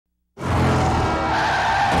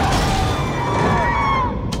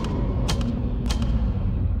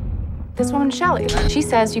This woman, Shelley, she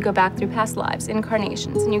says you go back through past lives,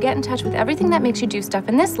 incarnations, and you get in touch with everything that makes you do stuff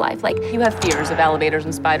in this life. Like, you have fears of elevators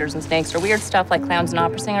and spiders and snakes, or weird stuff like clowns and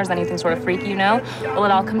opera singers, anything sort of freaky, you know? Well,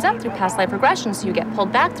 it all comes up through past life regression, so you get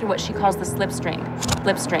pulled back through what she calls the slipstream.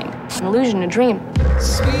 Slipstream. An illusion, a dream.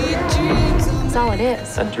 That's all it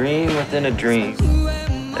is. A dream within a dream.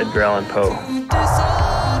 Edgar Allan Poe.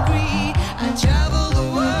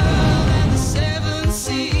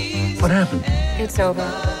 What happened? It's over.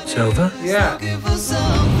 It's over? Yeah.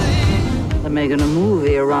 They're making a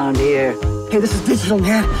movie around here. Hey, this is digital,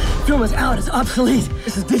 man. Film is out. It's obsolete.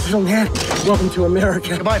 This is digital, man. Welcome to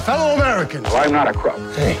America. My fellow Americans. Well, I'm not a crook.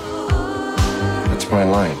 Hey, That's my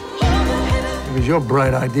line. it was your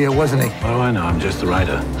bright idea, wasn't it? What do I know? I'm just the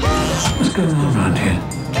writer. What's going on around here?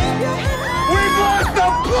 We've lost the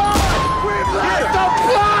plot! We've lost the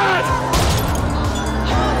plot!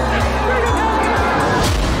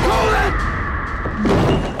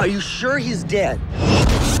 Are you sure he's dead?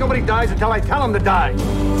 Nobody dies until I tell him to die.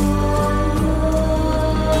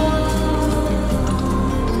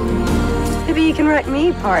 Maybe you can wreck me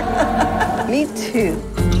apart. Me too.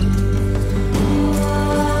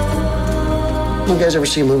 You guys ever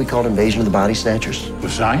see a movie called Invasion of the Body Snatchers?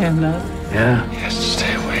 Was I in that? Yeah. He has to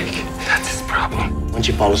stay awake. That's his problem. Once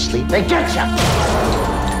you fall asleep, they get you.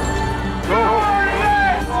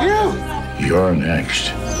 You're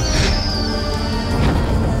next.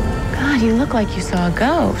 God, you look like you saw a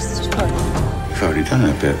ghost. You've already done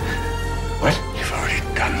that bit. What? You've already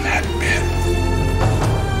done that bit.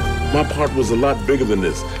 My part was a lot bigger than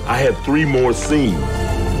this. I had 3 more scenes.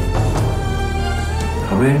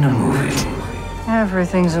 Are we in a movie?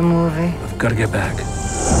 Everything's a movie. We've got to get back.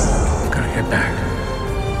 We've got to get back.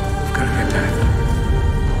 We've got to get back.